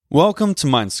Welcome to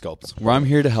Mind Sculpt, where I'm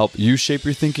here to help you shape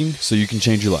your thinking so you can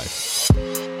change your life.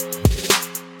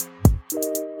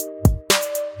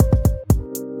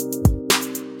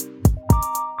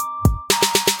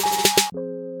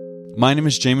 My name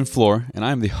is Jamin Floor, and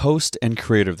I am the host and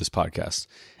creator of this podcast.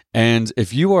 And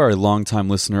if you are a longtime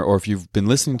listener, or if you've been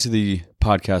listening to the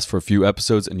podcast for a few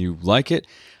episodes and you like it,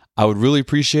 I would really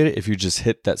appreciate it if you just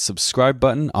hit that subscribe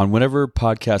button on whatever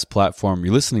podcast platform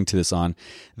you're listening to this on.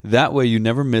 That way you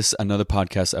never miss another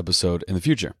podcast episode in the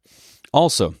future.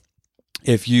 Also,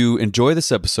 if you enjoy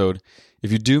this episode,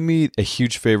 if you do me a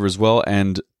huge favor as well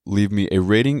and leave me a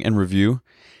rating and review,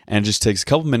 and it just takes a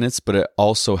couple minutes, but it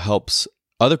also helps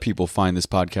other people find this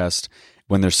podcast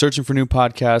when they're searching for new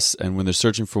podcasts, and when they're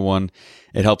searching for one,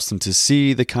 it helps them to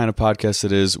see the kind of podcast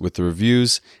it is with the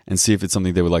reviews and see if it's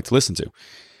something they would like to listen to.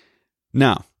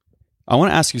 Now, I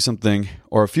want to ask you something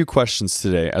or a few questions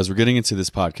today as we're getting into this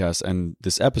podcast and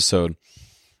this episode,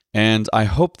 and I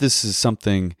hope this is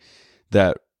something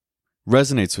that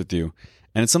resonates with you,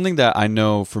 and it's something that I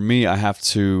know for me I have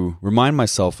to remind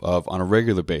myself of on a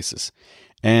regular basis.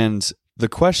 And the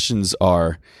questions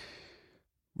are,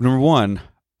 number one,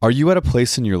 are you at a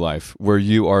place in your life where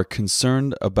you are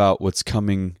concerned about what's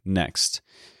coming next?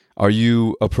 Are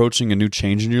you approaching a new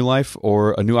change in your life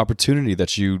or a new opportunity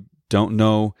that you don't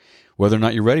know whether or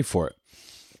not you're ready for it?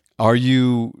 Are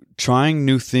you trying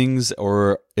new things,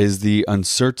 or is the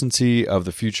uncertainty of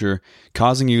the future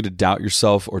causing you to doubt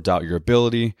yourself or doubt your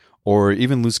ability or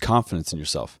even lose confidence in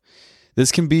yourself?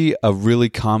 This can be a really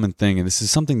common thing, and this is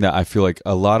something that I feel like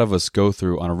a lot of us go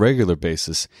through on a regular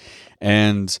basis.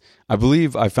 And I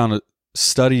believe I found a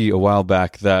study a while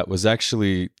back that was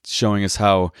actually showing us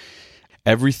how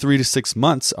every 3 to 6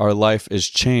 months, our life is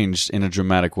changed in a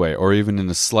dramatic way or even in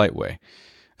a slight way.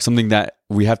 Something that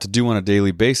we have to do on a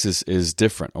daily basis is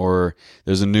different, or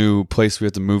there's a new place we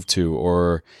have to move to,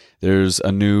 or there's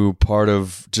a new part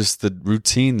of just the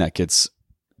routine that gets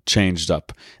changed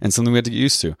up and something we have to get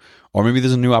used to. Or maybe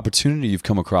there's a new opportunity you've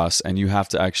come across and you have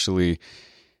to actually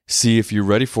see if you're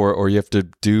ready for it, or you have to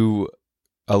do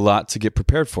a lot to get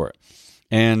prepared for it.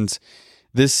 And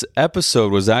this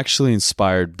episode was actually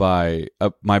inspired by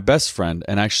my best friend,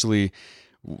 and actually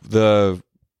the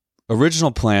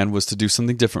original plan was to do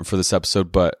something different for this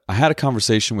episode, but I had a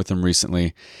conversation with him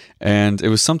recently, and it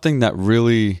was something that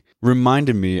really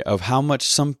reminded me of how much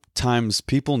sometimes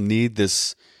people need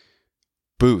this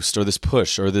boost or this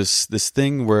push or this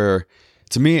thing where,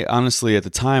 to me, honestly, at the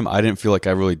time, I didn't feel like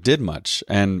I really did much.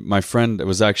 And my friend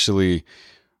was actually,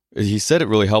 he said it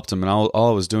really helped him, and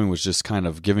all I was doing was just kind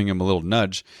of giving him a little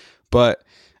nudge. But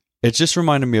it just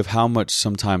reminded me of how much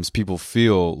sometimes people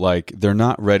feel like they're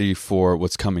not ready for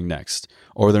what's coming next,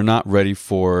 or they're not ready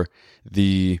for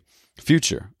the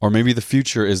future, or maybe the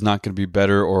future is not going to be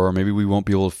better, or maybe we won't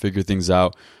be able to figure things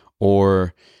out,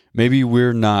 or maybe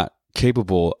we're not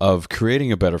capable of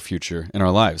creating a better future in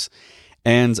our lives.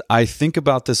 And I think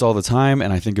about this all the time,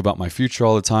 and I think about my future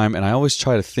all the time, and I always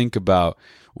try to think about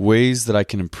ways that I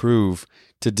can improve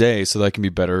today so that I can be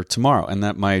better tomorrow, and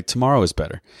that my tomorrow is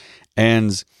better.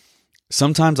 And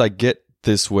sometimes I get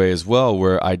this way as well,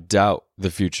 where I doubt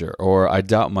the future, or I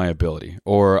doubt my ability,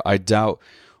 or I doubt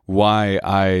why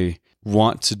I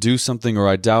want to do something, or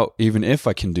I doubt even if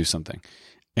I can do something.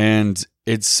 And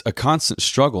it's a constant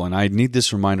struggle, and I need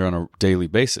this reminder on a daily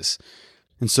basis.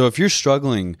 And so if you're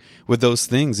struggling with those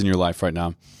things in your life right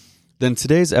now, then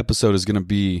today's episode is going to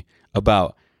be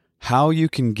about how you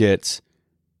can get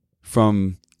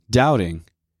from doubting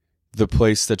the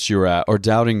place that you're at, or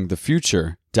doubting the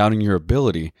future, doubting your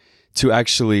ability, to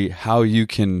actually how you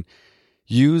can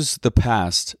use the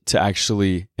past to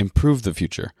actually improve the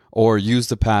future, or use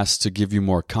the past to give you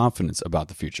more confidence about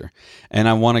the future. And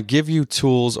I want to give you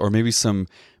tools, or maybe some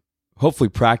hopefully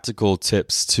practical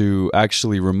tips, to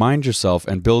actually remind yourself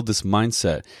and build this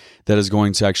mindset that is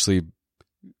going to actually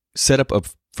set up a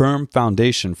firm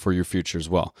foundation for your future as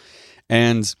well.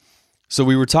 And so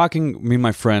we were talking, me and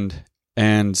my friend,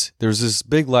 and there's this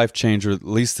big life change, or at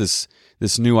least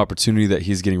this new opportunity that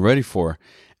he's getting ready for.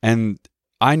 And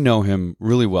I know him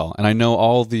really well, and I know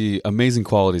all the amazing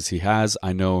qualities he has.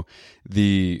 I know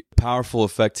the powerful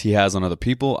effect he has on other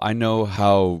people. I know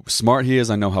how smart he is.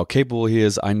 I know how capable he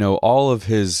is. I know all of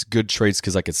his good traits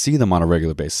because I could see them on a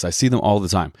regular basis. I see them all the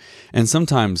time. And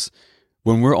sometimes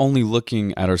when we're only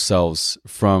looking at ourselves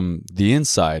from the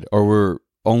inside, or we're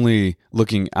only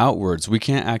looking outwards, we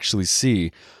can't actually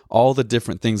see all the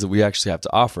different things that we actually have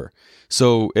to offer.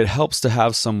 So it helps to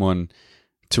have someone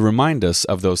to remind us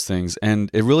of those things. And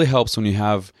it really helps when you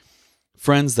have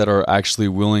friends that are actually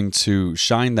willing to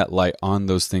shine that light on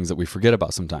those things that we forget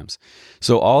about sometimes.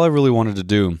 So all I really wanted to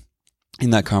do in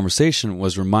that conversation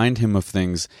was remind him of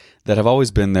things that have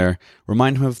always been there,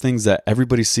 remind him of things that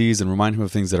everybody sees, and remind him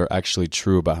of things that are actually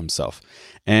true about himself.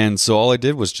 And so all I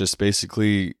did was just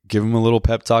basically give him a little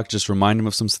pep talk, just remind him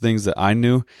of some things that I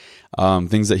knew,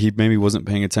 things that he maybe wasn't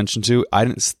paying attention to. I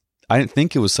didn't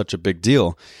think it was such a big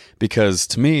deal, because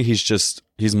to me,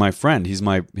 he's my friend. He's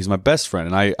my best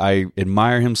friend. And I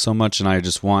admire him so much, and I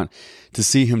just want to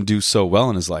see him do so well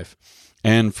in his life.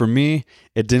 And for me,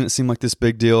 it didn't seem like this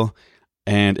big deal,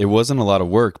 and it wasn't a lot of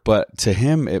work, but to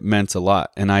him, it meant a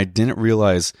lot. And I didn't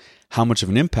realize how much of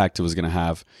an impact it was going to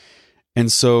have.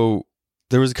 And so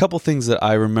there was a couple things that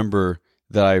I remember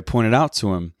that I pointed out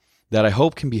to him that I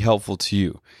hope can be helpful to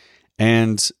you.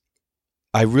 And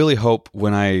I really hope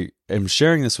when I am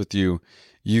sharing this with you,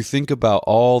 you think about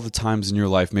all the times in your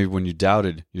life, maybe when you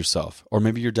doubted yourself, or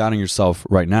maybe you're doubting yourself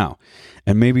right now.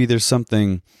 And maybe there's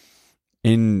something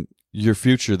in your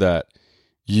future that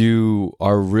you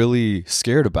are really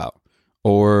scared about,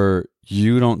 or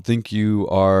you don't think you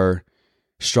are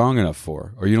strong enough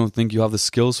for, or you don't think you have the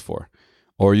skills for,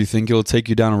 or you think it'll take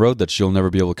you down a road that you'll never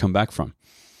be able to come back from.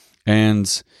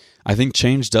 And I think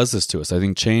change does this to us. I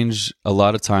think change a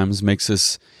lot of times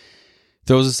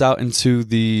throws us out into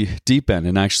the deep end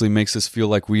and actually makes us feel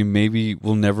like we maybe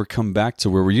will never come back to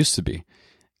where we used to be.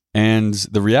 And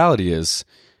the reality is,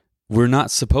 we're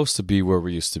not supposed to be where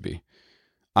we used to be.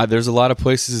 There's a lot of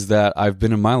places that I've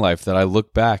been in my life that I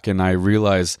look back and I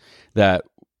realize that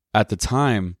at the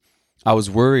time I was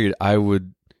worried I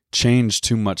would change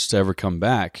too much to ever come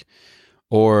back,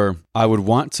 or I would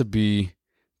want to be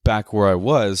back where I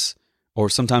was, or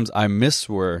sometimes I miss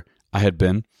where I had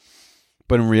been.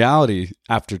 But in reality,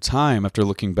 after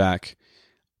looking back,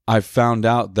 I found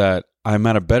out that I'm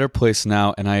at a better place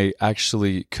now, and I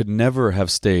actually could never have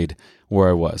stayed where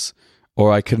I was.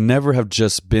 Or I could never have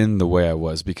just been the way I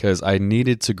was, because I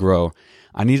needed to grow.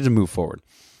 I needed to move forward.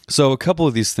 So a couple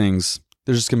of these things,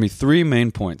 there's just going to be 3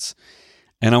 main points.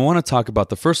 And I want to talk about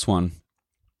the first one.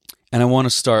 And I want to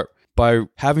start by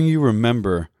having you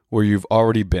remember where you've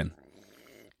already been.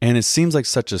 And it seems like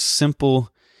such a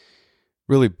simple,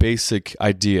 really basic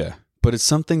idea, but it's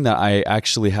something that I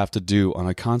actually have to do on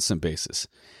a constant basis.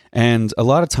 And a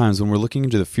lot of times when we're looking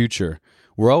into the future,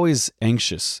 we're always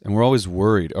anxious and we're always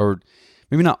worried, or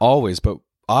maybe not always, but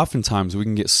oftentimes we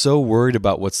can get so worried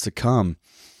about what's to come,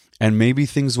 and maybe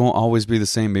things won't always be the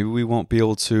same. Maybe we won't be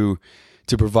able to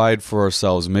provide for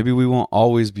ourselves. Maybe we won't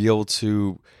always be able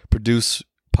to produce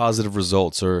positive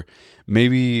results, or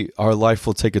maybe our life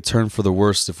will take a turn for the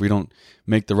worst if we don't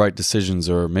make the right decisions,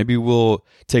 or maybe we'll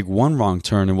take one wrong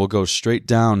turn and we'll go straight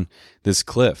down this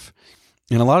cliff.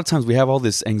 And a lot of times we have all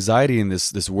this anxiety and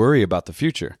this worry about the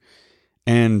future.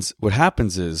 And what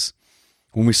happens is,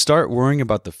 when we start worrying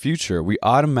about the future, we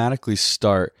automatically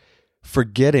start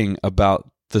forgetting about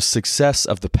the success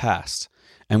of the past.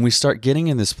 And we start getting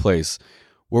in this place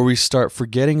where we start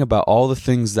forgetting about all the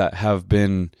things that have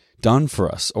been done for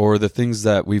us, or the things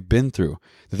that we've been through,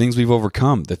 the things we've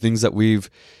overcome, the things that we've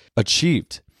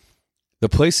achieved, the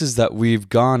places that we've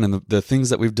gone, and the things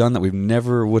that we've done that we've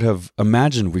never would have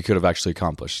imagined we could have actually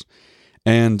accomplished.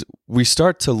 And we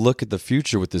start to look at the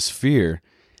future with this fear,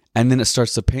 and then it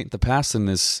starts to paint the past in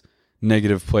this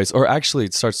negative place, or actually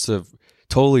it starts to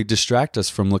totally distract us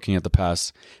from looking at the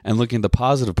past and looking at the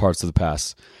positive parts of the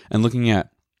past, and looking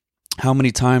at how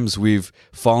many times we've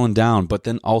fallen down but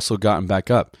then also gotten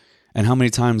back up, and how many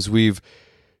times we've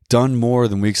done more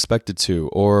than we expected to,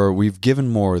 or we've given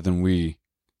more than we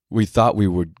thought we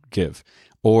would give,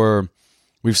 or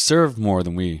we've served more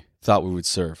than we thought we would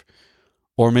serve.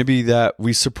 Or maybe that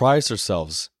we surprised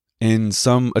ourselves in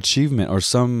some achievement or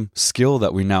some skill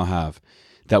that we now have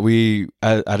that we,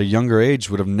 at a younger age,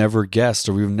 would have never guessed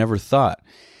or we've never thought.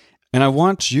 And I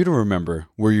want you to remember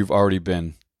where you've already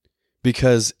been,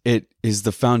 because it is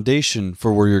the foundation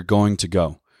for where you're going to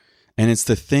go. And it's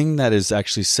the thing that is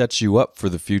actually sets you up for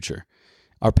the future.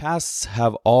 Our pasts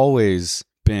have always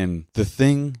been the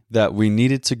thing that we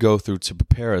needed to go through to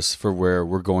prepare us for where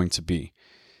we're going to be.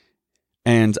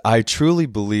 And I truly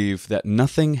believe that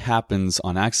nothing happens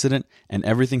on accident and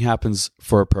everything happens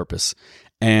for a purpose.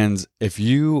 And if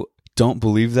you don't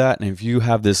believe that, and if you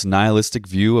have this nihilistic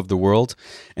view of the world,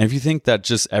 and if you think that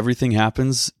just everything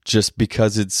happens just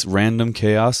because it's random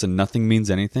chaos and nothing means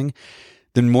anything,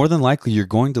 then more than likely you're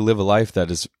going to live a life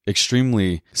that is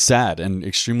extremely sad and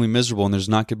extremely miserable, and there's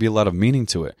not going to be a lot of meaning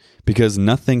to it, because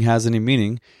nothing has any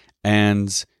meaning.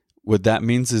 And what that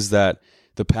means is that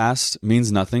the past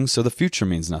means nothing, so the future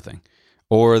means nothing.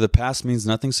 or the past means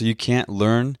nothing, so you can't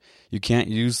learn, you can't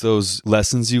use those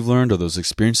lessons you've learned or those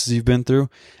experiences you've been through,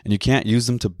 and you can't use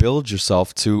them to build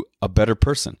yourself to a better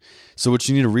person. So what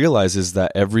you need to realize is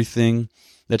that everything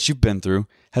that you've been through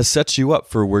has set you up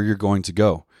for where you're going to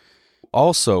go.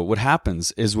 Also, what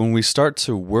happens is when we start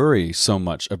to worry so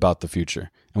much about the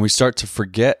future and we start to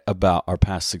forget about our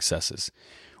past successes,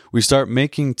 we start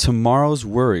making tomorrow's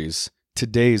worries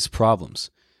today's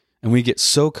problems. And we get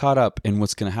so caught up in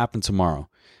what's going to happen tomorrow.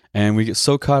 And we get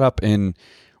so caught up in,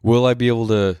 will I be able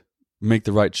to make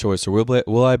the right choice? Or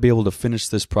will I be able to finish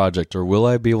this project? Or will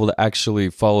I be able to actually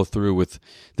follow through with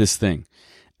this thing?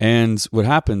 And what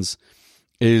happens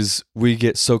is we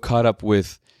get so caught up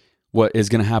with what is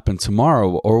going to happen tomorrow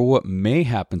or what may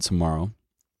happen tomorrow,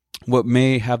 what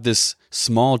may have this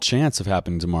small chance of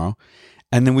happening tomorrow,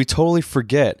 and then we totally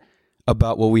forget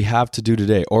about what we have to do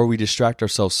today, or we distract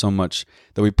ourselves so much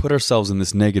that we put ourselves in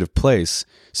this negative place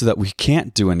so that we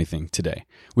can't do anything today.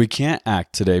 We can't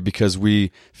act today because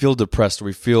we feel depressed, or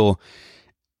we feel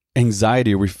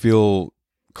anxiety, or we feel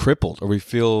crippled, or we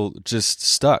feel just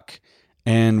stuck.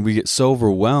 And we get so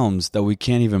overwhelmed that we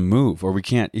can't even move, or we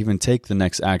can't even take the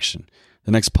next action,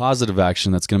 the next positive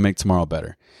action that's going to make tomorrow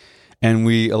better. And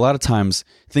we, a lot of times,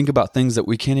 think about things that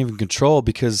we can't even control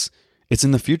because it's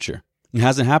in the future. It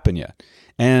hasn't happened yet.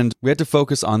 And we have to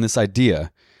focus on this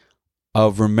idea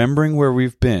of remembering where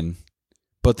we've been,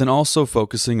 but then also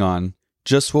focusing on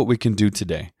just what we can do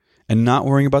today and not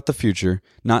worrying about the future,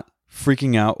 not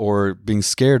freaking out or being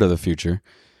scared of the future,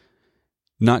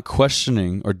 not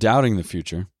questioning or doubting the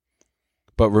future,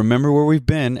 but remember where we've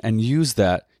been and use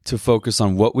that to focus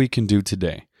on what we can do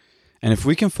today. And if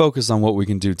we can focus on what we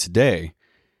can do today,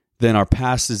 then our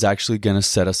past is actually going to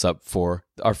set us up for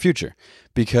our future,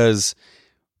 because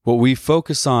what we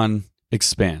focus on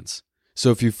expands.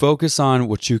 So if you focus on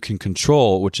what you can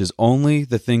control, which is only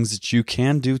the things that you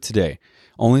can do today,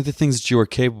 only the things that you are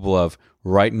capable of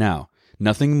right now,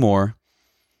 nothing more,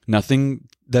 nothing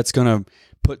that's going to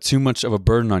put too much of a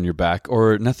burden on your back,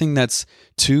 or nothing that's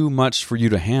too much for you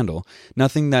to handle,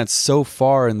 nothing that's so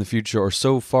far in the future or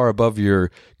so far above your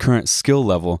current skill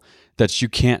level that you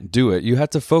can't do it. You have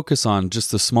to focus on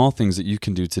just the small things that you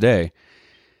can do today,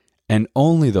 and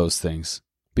only those things.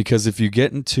 Because if you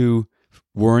get into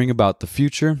worrying about the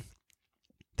future,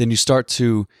 then you start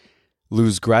to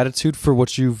lose gratitude for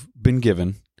what you've been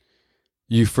given.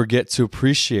 You forget to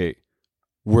appreciate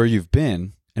where you've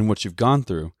been and what you've gone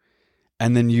through.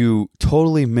 And then you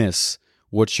totally miss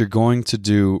what you're going to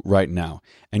do right now.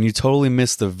 And you totally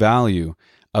miss the value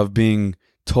of being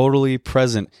totally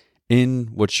present in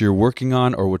what you're working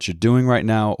on or what you're doing right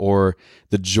now, or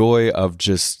the joy of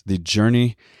just the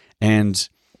journey. And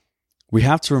we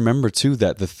have to remember too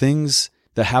that the things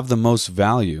that have the most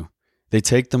value, they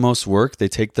take the most work, they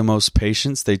take the most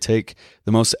patience, they take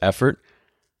the most effort.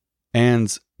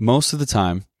 And most of the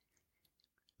time,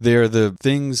 they're the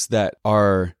things that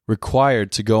are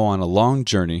required to go on a long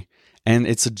journey, and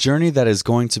it's a journey that is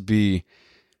going to be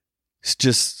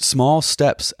just small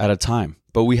steps at a time.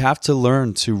 But we have to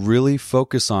learn to really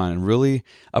focus on and really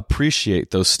appreciate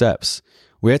those steps.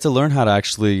 We have to learn how to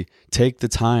actually take the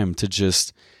time to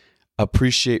just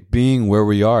appreciate being where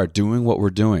we are, doing what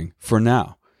we're doing for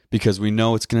now, because we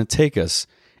know it's going to take us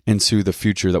into the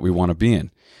future that we want to be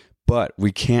in. But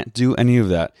we can't do any of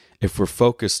that if we're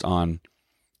focused on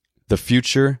the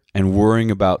future and worrying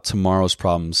about tomorrow's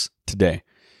problems today.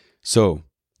 So,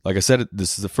 like I said,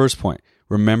 this is the first point.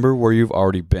 Remember where you've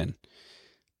already been.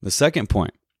 The second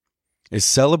point is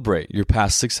celebrate your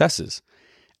past successes.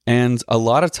 And a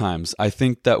lot of times I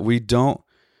think that we don't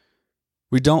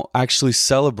actually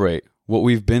celebrate what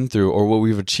we've been through or what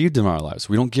we've achieved in our lives.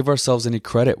 We don't give ourselves any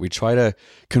credit. We try to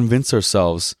convince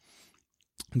ourselves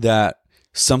that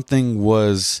something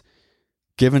was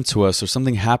given to us, or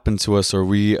something happened to us, or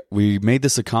we made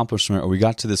this accomplishment, or we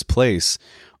got to this place,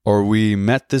 or we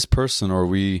met this person, or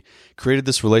we created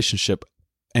this relationship,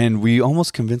 and we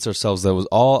almost convince ourselves that it was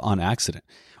all on accident,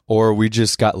 or we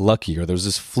just got lucky, or there was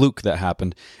this fluke that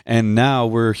happened, and now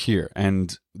we're here,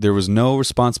 and there was no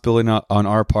responsibility on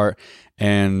our part,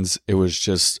 and it was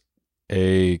just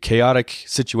a chaotic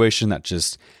situation that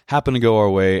just happened to go our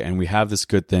way, and we have this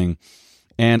good thing.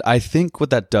 And I think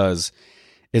what that does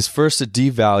is, first, it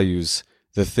devalues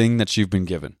the thing that you've been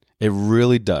given. It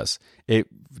really does. It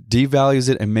devalues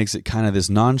it and makes it kind of this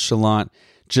nonchalant,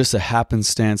 just a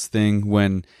happenstance thing,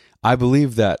 when I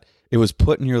believe that it was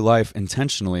put in your life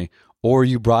intentionally, or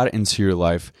you brought it into your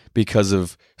life because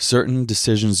of certain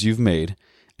decisions you've made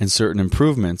and certain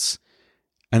improvements,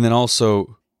 and then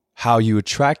also how you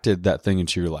attracted that thing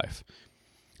into your life.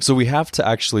 So we have to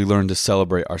actually learn to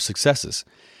celebrate our successes.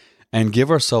 and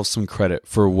give ourselves some credit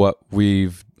for what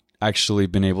we've actually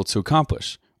been able to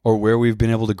accomplish, or where we've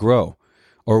been able to grow,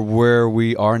 or where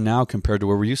we are now compared to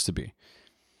where we used to be.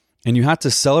 And you have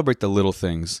to celebrate the little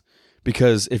things,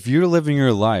 because if you're living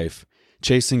your life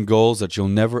chasing goals that you'll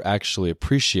never actually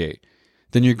appreciate,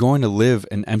 then you're going to live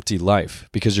an empty life,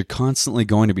 because you're constantly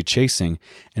going to be chasing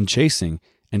and chasing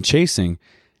and chasing.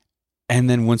 And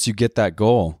then once you get that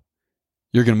goal,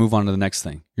 you're going to move on to the next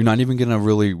thing. You're not even going to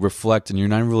really reflect, and you're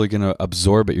not really going to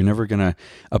absorb it. You're never going to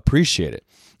appreciate it.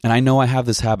 And I know I have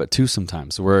this habit too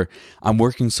sometimes, where I'm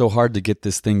working so hard to get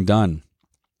this thing done,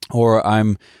 or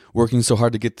I'm working so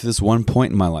hard to get to this one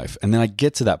point in my life. And then I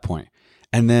get to that point,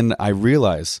 and then I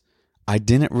realize I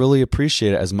didn't really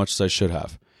appreciate it as much as I should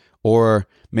have. Or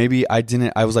maybe I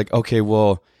was like, okay,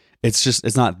 well,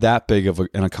 it's not that big of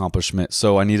an accomplishment,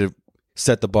 so I need to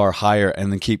set the bar higher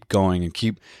and then keep going and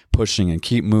keep pushing and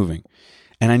keep moving.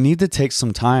 And I need to take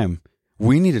some time.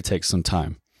 We need to take some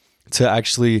time to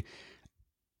actually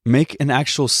make an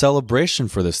actual celebration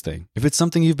for this thing. If it's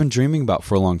something you've been dreaming about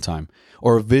for a long time,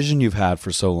 or a vision you've had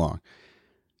for so long,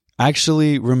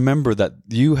 actually remember that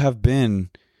you have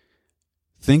been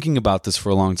thinking about this for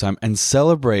a long time, and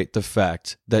celebrate the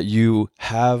fact that you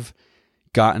have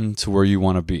gotten to where you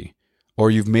want to be, or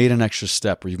you've made an extra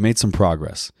step, or you've made some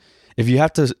progress. If you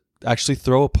have to actually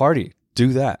throw a party,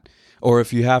 do that. Or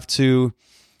if you have to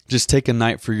just take a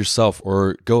night for yourself,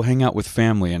 or go hang out with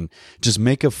family and just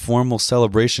make a formal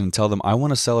celebration and tell them, I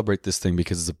want to celebrate this thing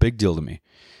because it's a big deal to me.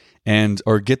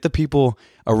 Or get the people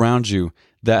around you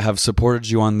that have supported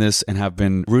you on this and have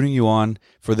been rooting you on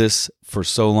for this for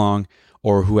so long,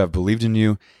 or who have believed in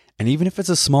you. And even if it's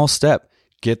a small step,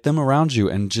 get them around you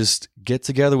and just get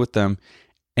together with them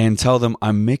and tell them,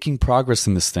 I'm making progress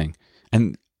in this thing.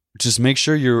 And just make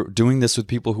sure you're doing this with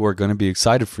people who are going to be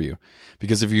excited for you.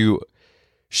 Because if you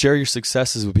share your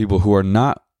successes with people who are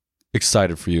not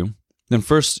excited for you, then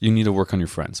first, you need to work on your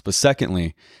friends. But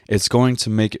secondly, it's going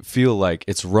to make it feel like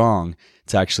it's wrong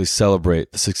to actually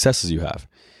celebrate the successes you have.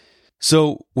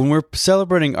 So when we're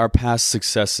celebrating our past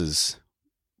successes,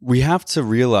 we have to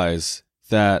realize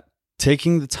that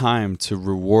taking the time to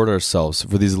reward ourselves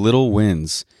for these little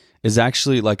wins is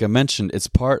actually, like I mentioned, it's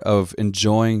part of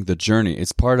enjoying the journey.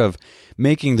 It's part of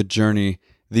making the journey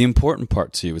the important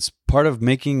part to you. It's part of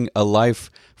making a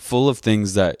life full of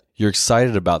things that you're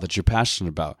excited about, that you're passionate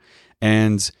about,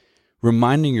 and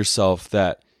reminding yourself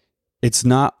that it's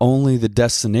not only the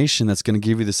destination that's going to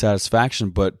give you the satisfaction,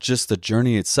 but just the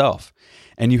journey itself.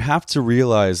 And you have to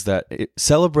realize that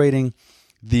celebrating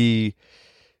the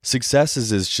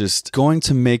successes is just going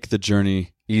to make the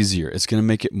journey easier. It's going to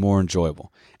make it more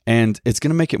enjoyable. And it's going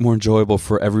to make it more enjoyable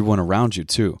for everyone around you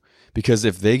too. Because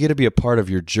if they get to be a part of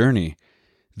your journey,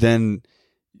 then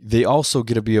they also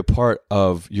get to be a part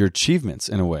of your achievements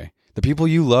in a way. The people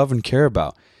you love and care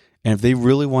about. And if they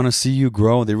really want to see you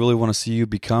grow, they really want to see you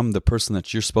become the person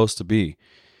that you're supposed to be,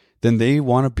 then they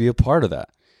want to be a part of that.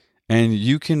 And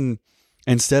you can,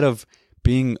 instead of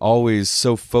being always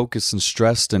so focused and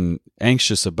stressed and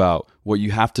anxious about what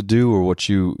you have to do or what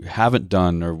you haven't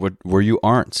done or where you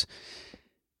aren't,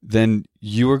 then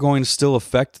you are going to still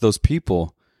affect those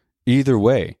people either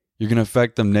way. You're going to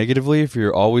affect them negatively if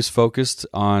you're always focused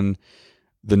on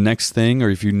the next thing, or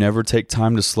if you never take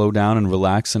time to slow down and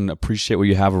relax and appreciate what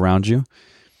you have around you.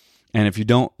 And if you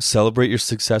don't celebrate your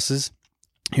successes,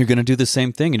 you're going to do the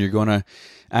same thing, and you're going to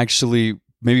actually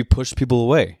maybe push people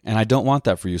away. And I don't want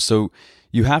that for you. So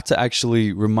you have to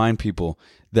actually remind people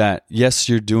that, yes,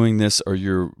 you're doing this, or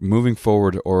you're moving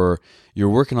forward, or you're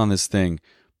working on this thing,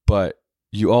 but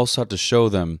you also have to show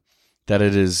them that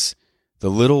it is the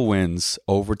little wins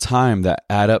over time that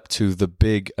add up to the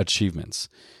big achievements.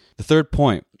 The third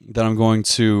point that I'm going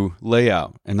to lay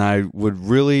out, and I would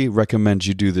really recommend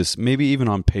you do this, maybe even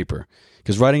on paper,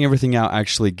 because writing everything out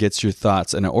actually gets your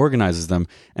thoughts and it organizes them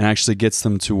and actually gets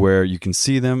them to where you can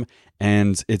see them,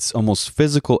 and it's almost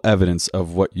physical evidence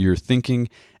of what you're thinking.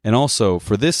 And also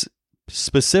for this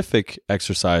specific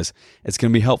exercise, it's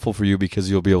going to be helpful for you because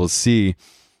you'll be able to see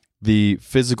the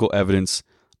physical evidence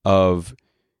of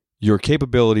your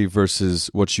capability versus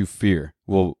what you fear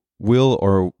will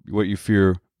or what you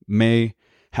fear may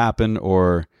happen,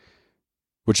 or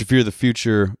what you fear the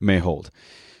future may hold.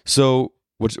 So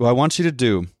what I want you to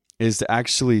do is to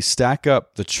actually stack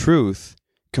up the truth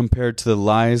compared to the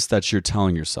lies that you're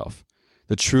telling yourself.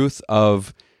 The truth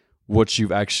of what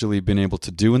you've actually been able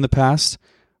to do in the past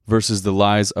versus the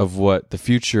lies of what the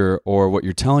future or what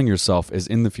you're telling yourself is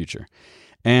in the future.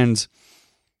 And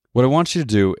what I want you to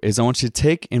do is I want you to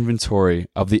take inventory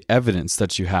of the evidence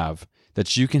that you have,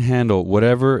 that you can handle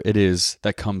whatever it is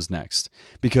that comes next.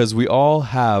 Because we all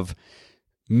have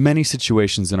many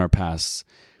situations in our past,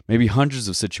 maybe hundreds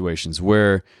of situations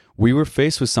where we were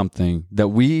faced with something that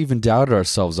we even doubted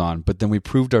ourselves on, but then we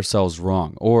proved ourselves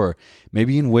wrong. Or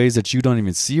maybe in ways that you don't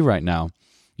even see right now,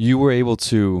 you were able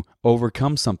to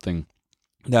overcome something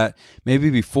that maybe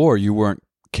before you weren't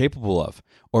capable of,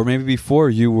 or maybe before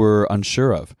you were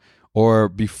unsure of, or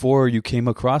before you came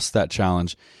across that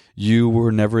challenge, you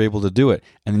were never able to do it.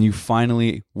 And then you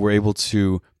finally were able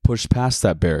to push past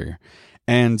that barrier.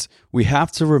 And we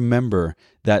have to remember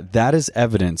that that is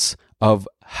evidence of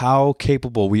how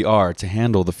capable we are to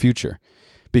handle the future.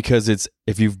 Because it's,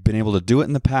 if you've been able to do it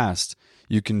in the past,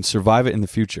 you can survive it in the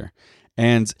future.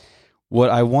 And what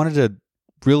I wanted to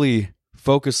really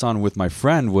focus on with my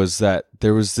friend was that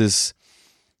there was this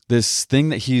thing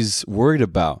that he's worried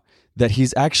about that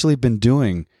he's actually been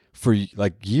doing for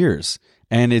like years.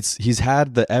 And he's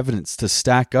had the evidence to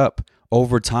stack up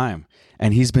over time.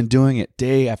 And he's been doing it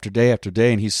day after day after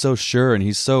day. And he's so sure, and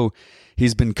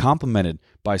he's been complimented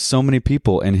by so many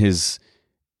people in his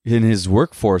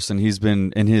workforce, and he's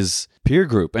been in his peer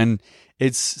group. And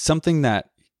it's something that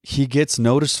he gets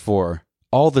noticed for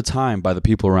all the time by the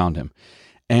people around him.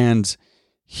 And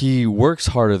he works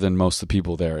harder than most of the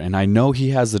people there. And I know he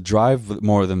has the drive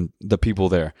more than the people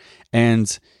there.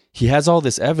 And he has all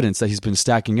this evidence that he's been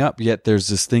stacking up, yet there's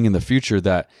this thing in the future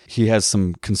that he has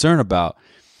some concern about.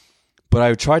 But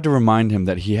I tried to remind him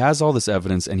that he has all this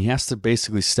evidence, and he has to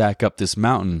basically stack up this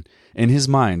mountain in his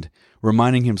mind,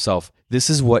 reminding himself, this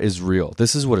is what is real.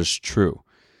 This is what is true.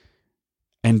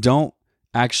 And don't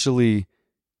actually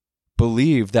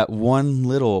believe that one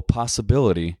little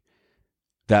possibility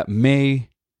that may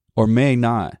or may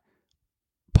not,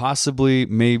 possibly,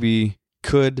 maybe,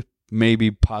 could, maybe,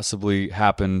 possibly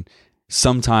happen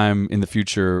sometime in the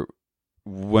future,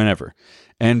 whenever.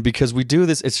 And because we do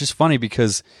this, it's just funny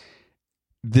because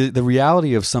the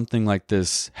reality of something like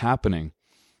this happening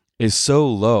is so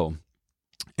low,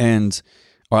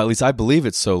 or at least I believe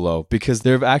it's so low, because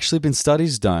there have actually been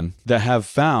studies done that have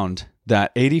found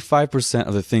that 85%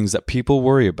 of the things that people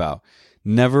worry about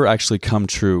never actually come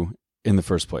true in the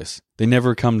first place. They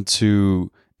never come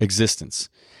to existence.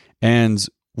 And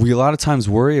we a lot of times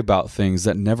worry about things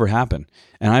that never happen.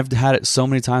 And I've had it so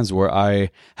many times where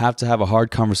I have to have a hard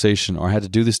conversation, or I had to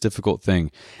do this difficult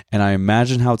thing, and I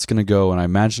imagine how it's going to go, and I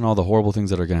imagine all the horrible things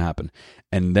that are going to happen.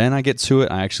 And then I get to it,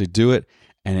 and I actually do it,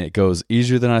 and it goes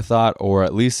easier than I thought, or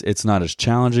at least it's not as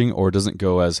challenging, or it doesn't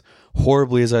go as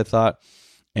horribly as I thought,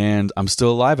 and I'm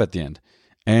still alive at the end.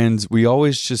 And we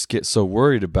always just get so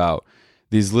worried about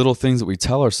these little things that we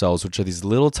tell ourselves, which are these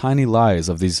little tiny lies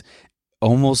of these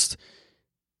almost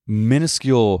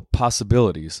minuscule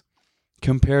possibilities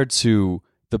compared to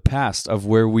the past of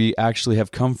where we actually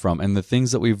have come from and the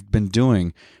things that we've been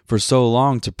doing for so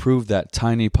long to prove that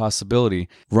tiny possibility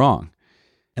wrong.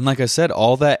 And like I said,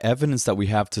 all that evidence that we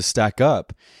have to stack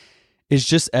up is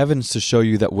just evidence to show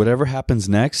you that whatever happens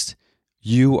next,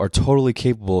 you are totally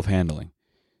capable of handling.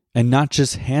 And not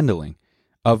just handling,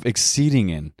 of exceeding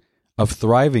in, of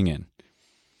thriving in.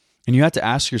 And you have to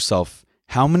ask yourself,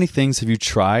 how many things have you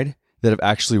tried that have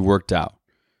actually worked out?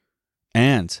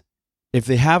 And if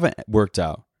they haven't worked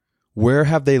out, where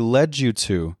have they led you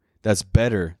to that's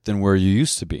better than where you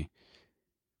used to be?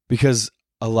 Because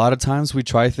a lot of times we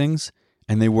try things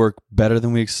and they work better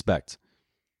than we expect.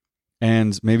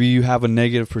 And maybe you have a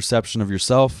negative perception of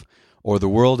yourself or the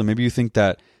world, and maybe you think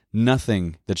that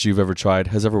nothing that you've ever tried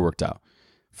has ever worked out.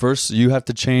 First, you have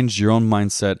to change your own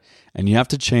mindset, and you have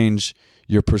to change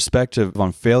your perspective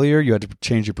on failure. You have to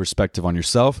change your perspective on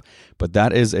yourself, but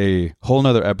that is a whole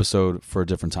nother episode for a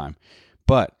different time.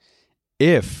 But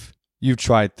if you've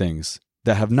tried things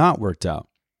that have not worked out,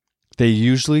 they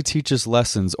usually teach us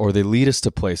lessons, or they lead us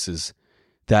to places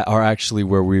that are actually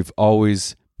where we've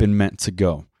always been meant to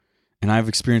go. And I've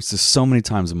experienced this so many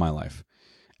times in my life.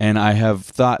 And I have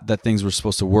thought that things were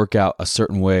supposed to work out a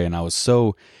certain way, and I was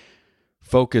so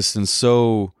focused and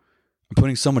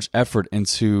putting so much effort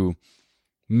into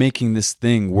making this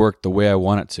thing work the way I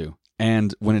want it to.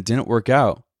 And when it didn't work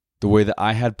out the way that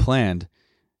I had planned,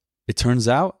 it turns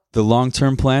out the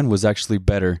long-term plan was actually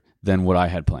better than what I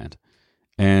had planned.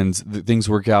 And things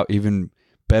work out even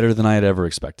better than I had ever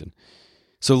expected.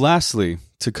 So lastly,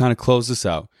 to kind of close this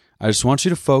out, I just want you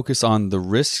to focus on the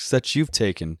risks that you've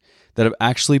taken that have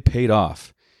actually paid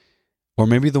off. Or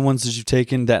maybe the ones that you've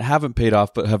taken that haven't paid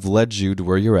off but have led you to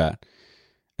where you're at,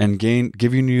 and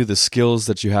giving you the skills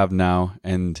that you have now,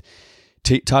 and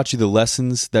taught you the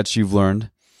lessons that you've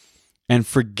learned. And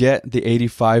forget the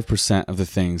 85% of the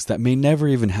things that may never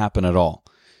even happen at all.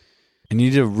 And you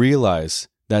need to realize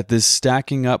that this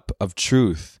stacking up of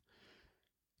truth,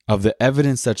 of the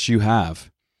evidence that you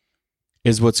have,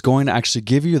 is what's going to actually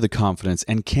give you the confidence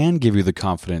and can give you the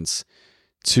confidence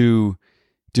to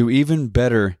do even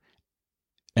better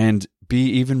and be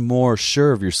even more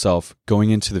sure of yourself going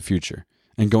into the future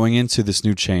and going into this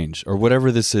new change or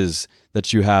whatever this is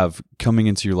that you have coming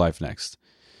into your life next.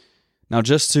 Now,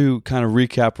 just to kind of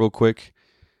recap real quick,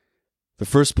 the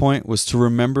first point was to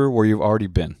remember where you've already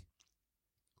been.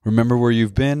 Remember where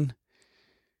you've been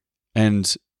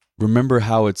and remember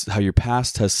how your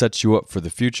past has set you up for the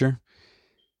future.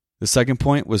 The second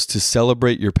point was to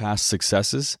celebrate your past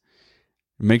successes.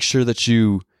 Make sure that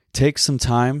you take some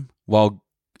time while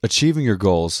achieving your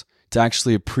goals to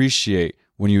actually appreciate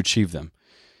when you achieve them.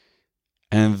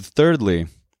 And thirdly,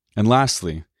 and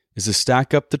lastly, is to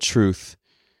stack up the truth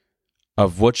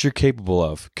of what you're capable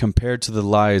of compared to the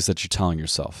lies that you're telling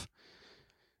yourself.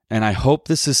 And I hope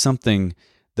this is something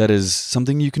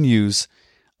you can use.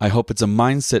 I hope it's a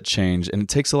mindset change, and it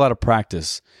takes a lot of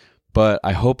practice, but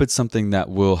I hope it's something that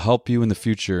will help you in the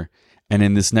future and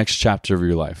in this next chapter of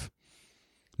your life.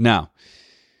 Now,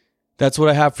 that's what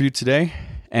I have for you today.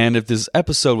 And if this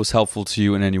episode was helpful to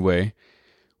you in any way,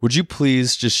 would you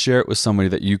please just share it with somebody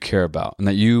that you care about and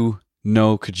that you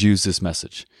know could use this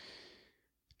message?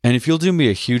 And if you'll do me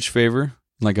a huge favor,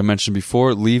 like I mentioned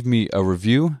before, leave me a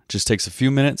review. It just takes a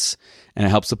few minutes and it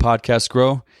helps the podcast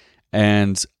grow.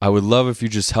 And I would love if you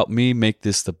just help me make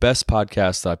this the best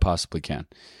podcast that I possibly can.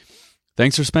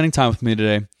 Thanks for spending time with me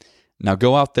today. Now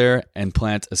go out there and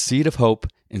plant a seed of hope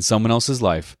in someone else's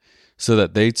life so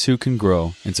that they too can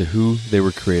grow into who they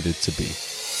were created to be.